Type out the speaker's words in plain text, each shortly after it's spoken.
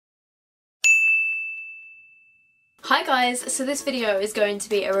Hi guys, so this video is going to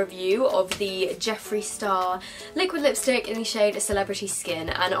be a review of the Jeffree Star liquid lipstick in the shade Celebrity Skin,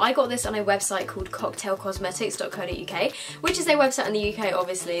 and I got this on a website called cocktailcosmetics.co.uk, which is a website in the UK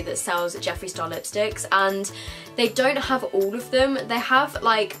obviously that sells Jeffree Star lipsticks, and they don't have all of them.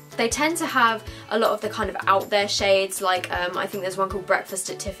 They tend to have a lot of the kind of out there shades, like I think there's one called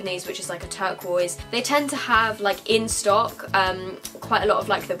Breakfast at Tiffany's, which is like a turquoise. They tend to have like in stock quite a lot of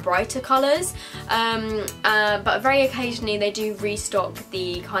like the brighter colours, but very occasionally they do restock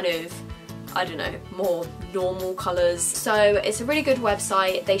the kind of, I don't know, more normal colours. So it's a really good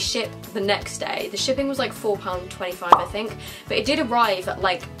website. They ship the next day. The shipping was like £4.25 I think, but it did arrive at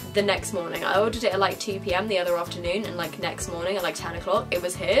like the next morning. I ordered it at like 2 PM the other afternoon, and like next morning at like 10 o'clock it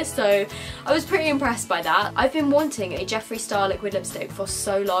was here, so I was pretty impressed by that. I've been wanting a Jeffree Star liquid lipstick for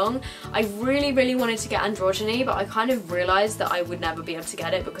so long. I really wanted to get Androgyny, but I kind of realised that I would never be able to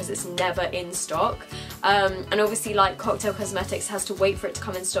get it because it's never in stock, and obviously like Cocktail Cosmetics has to wait for it to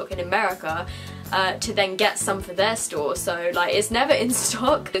come in stock in America to then get some for their store, so like it's never in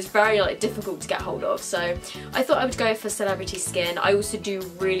stock. It's very like difficult to get hold of, so I thought I would go for Celebrity Skin. I also do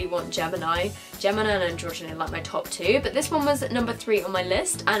really want Gemini and Androgyny are like my top two, but this one was number 3 on my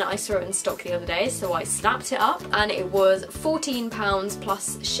list and I saw it in stock the other day, so I snapped it up, and it was £14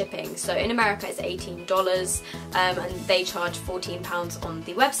 plus shipping. So in America it's $18, and they charge £14 on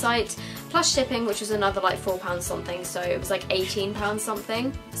the website plus shipping, which was another like £4 something, so it was like £18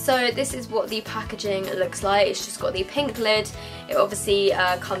 something. So this is what the packaging looks like. It's just got the pink lid. It obviously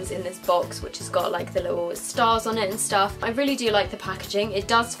comes in this box which has got like the little stars on it and stuff. I really do like the packaging. It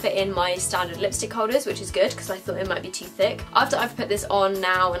does fit in my standard lipstick holders, which is good because I thought it might be too thick. After I've put this on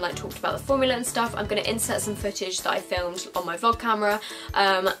now and like talked about the formula and stuff, I'm going to insert some footage that I filmed on my vlog camera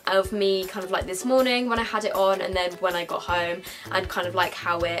of me kind of like this morning when I had it on, and then when I got home, and kind of like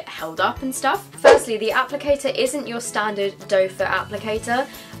how it held up and stuff. Firstly, the applicator isn't your standard doe foot applicator.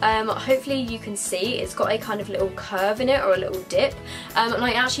 Hopefully you can see it's got a kind of little curve in it, or a little dip, and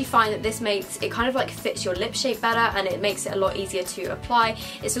I actually find that this makes it kind of like fits your lip shape better, and it makes it a lot easier to apply.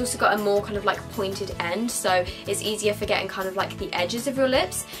 It's also got a more kind of like pointed end, so it's easier for getting kind of like the edges of your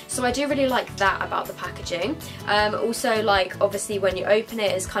lips, so I do really like that about the packaging. Also, like obviously when you open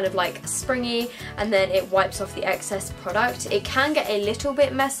it, it's kind of like springy, and then it wipes off the excess product. It can get a little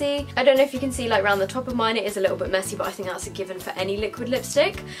bit messy. I don't know if you can see like around the top of mine it is a little bit messy, but I think that's a given for any liquid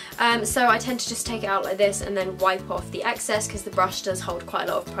lipstick. So I tend to just take it out like this and then wipe off the excess, because the brush does hold quite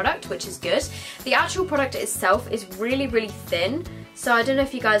a lot of product, which is good. The actual product itself is really thin, so I don't know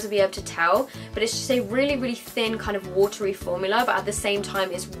if you guys will be able to tell, but it's just a really thin kind of watery formula, but at the same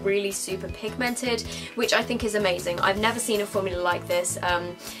time it's really super pigmented, which I think is amazing. I've never seen a formula like this.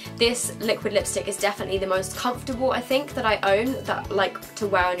 This liquid lipstick is definitely the most comfortable I think that I own, that like to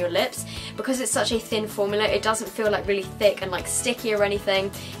wear on your lips, because it's such a thin formula. It doesn't feel like really thick and like sticky or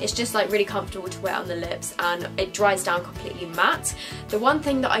anything. It's just like really comfortable to wear on the lips, and it dries down completely matte. The one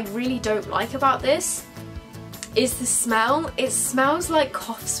thing that I really don't like about this is the smell. It smells like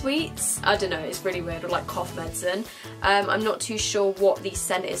cough sweets. I don't know, it's really weird, or like cough medicine. I'm not too sure what the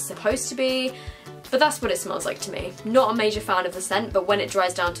scent is supposed to be, but that's what it smells like to me. Not a major fan of the scent, but when it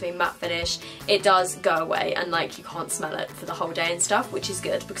dries down to a matte finish, it does go away, and like you can't smell it for the whole day and stuff, which is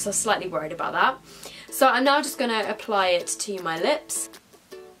good because I was slightly worried about that. So I'm now just going to apply it to my lips.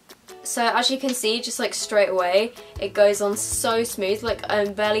 So as you can see, just like straight away, it goes on so smooth, like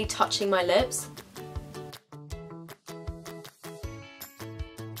I'm barely touching my lips.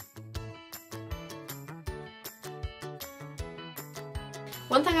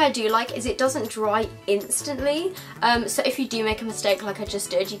 One thing I do like is it doesn't dry instantly, so if you do make a mistake like I just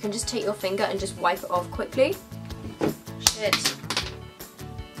did, you can just take your finger and just wipe it off quickly. Shit.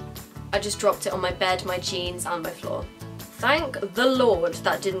 I just dropped it on my bed, my jeans and my floor. Thank the Lord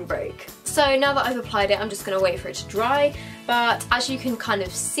that didn't break. So now that I've applied it, I'm just going to wait for it to dry, but as you can kind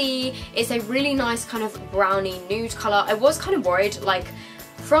of see, it's a really nice kind of browny nude colour. I was kind of worried, like,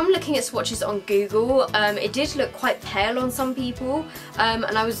 from looking at swatches on Google, it did look quite pale on some people, and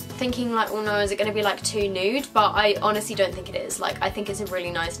I was thinking like, oh no, is it going to be like too nude? But I honestly don't think it is. Like, I think it's a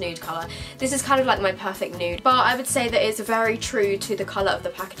really nice nude colour. This is kind of like my perfect nude, but I would say that it's very true to the colour of the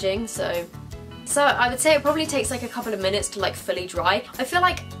packaging, so I would say it probably takes like a couple of minutes to like fully dry. I feel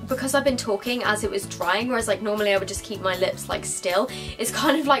like because I've been talking as it was drying, whereas like normally I would just keep my lips like still, it's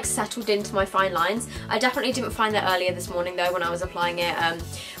kind of like settled into my fine lines. I definitely didn't find that earlier this morning though when I was applying it.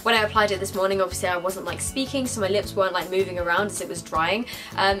 when I applied it this morning, obviously I wasn't like speaking, so my lips weren't like moving around as it was drying,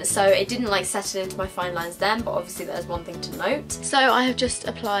 so it didn't like settle into my fine lines then, but obviously there's one thing to note. So I have just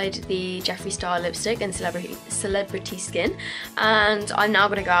applied the Jeffree Star lipstick in Celebrity Skin, and I'm now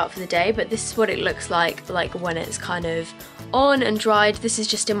going to go out for the day, but this is what it looks like when it's kind of on and dried. This is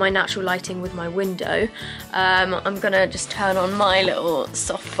just in my natural lighting with my window. I'm gonna just turn on my little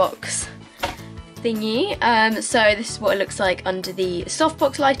softbox thingy. So this is what it looks like under the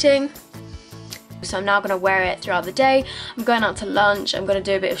softbox lighting. So I'm now going to wear it throughout the day. I'm going out to lunch, I'm going to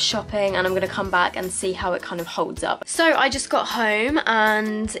do a bit of shopping, and I'm going to come back and see how it kind of holds up. So I just got home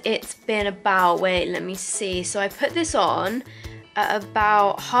and it's been about, wait, let me see. So I put this on at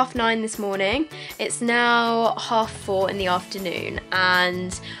about 9:30 this morning. It's now 4:30 in the afternoon,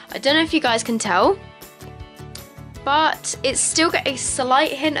 and I don't know if you guys can tell, but it's still got a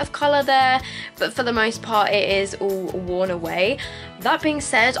slight hint of colour there, but for the most part it is all worn away. That being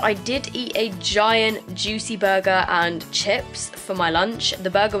said, I did eat a giant juicy burger and chips for my lunch.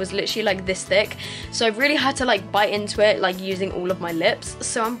 The burger was literally like this thick, so I really had to like bite into it, like using all of my lips,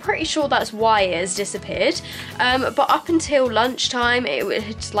 so I'm pretty sure that's why it has disappeared. But up until lunchtime it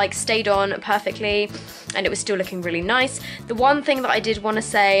had like stayed on perfectly and it was still looking really nice. The one thing that I did want to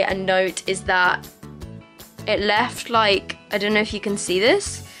say and note is that it left like, I don't know if you can see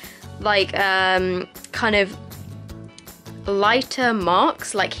this, like kind of lighter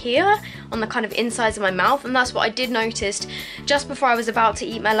marks like here on the kind of insides of my mouth, and that's what I did notice just before I was about to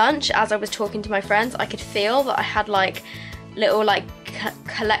eat my lunch. As I was talking to my friends, I could feel that I had like little like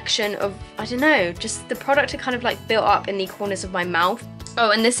collection of, I don't know, just the product had kind of like built up in the corners of my mouth. Oh,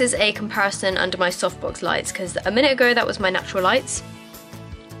 and this is a comparison under my softbox lights, because a minute ago that was my natural lights.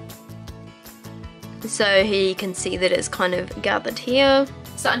 So here you can see that it's kind of gathered here.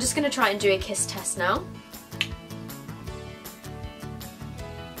 So I'm just going to try and do a kiss test now.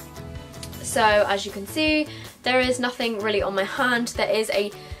 So as you can see, there is nothing really on my hand. There is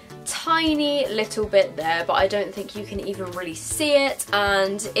a tiny little bit there, but I don't think you can even really see it,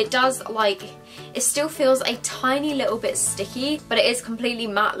 and it does like, it still feels a tiny little bit sticky, but it is completely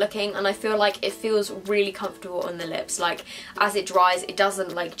matte looking, and I feel like it feels really comfortable on the lips. Like as it dries, it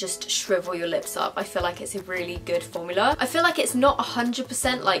doesn't like just shrivel your lips up. I feel like it's a really good formula. I feel like it's not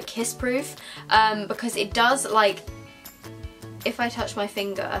 100% like kiss proof, because it does like, if I touch my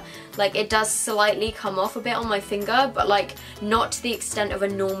finger, like it does slightly come off a bit on my finger, but like not to the extent of a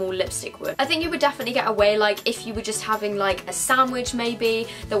normal lipstick would. I think you would definitely get away like if you were just having like a sandwich maybe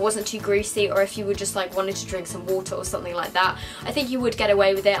that wasn't too greasy, or if you were just like wanted to drink some water or something like that. I think you would get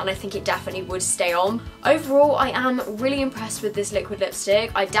away with it, and I think it definitely would stay on. Overall, I am really impressed with this liquid lipstick.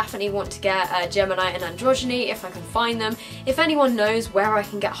 I definitely want to get Gemini and Androgyny if I can find them. If anyone knows where I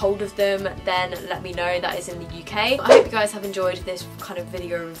can get hold of them, then let me know. That is in the UK. I hope you guys have enjoyed this kind of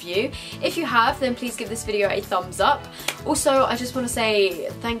video review. If you have, then please give this video a thumbs up. Also, I just want to say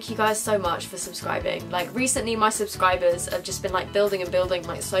thank you guys so much for subscribing. Like recently my subscribers have just been like building and building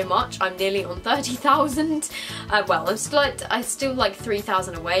like so much. I'm nearly on 30,000. Well, I'm still like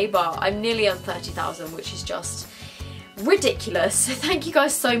 3,000 away, but I'm nearly on 30,000, which is just ridiculous. So thank you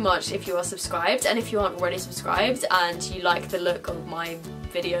guys so much if you are subscribed, and if you aren't already subscribed and you like the look of my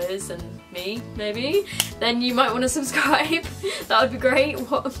videos and me maybe, then you might want to subscribe. That would be great.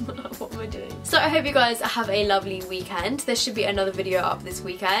 What am I doing? So I hope you guys have a lovely weekend. There should be another video up this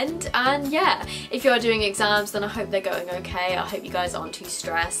weekend, and yeah, if you are doing exams, then I hope they're going okay. I hope you guys aren't too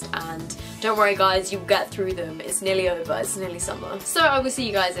stressed, and don't worry guys, you'll get through them. It's nearly over, it's nearly summer. So I will see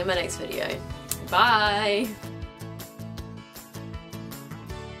you guys in my next video. Bye!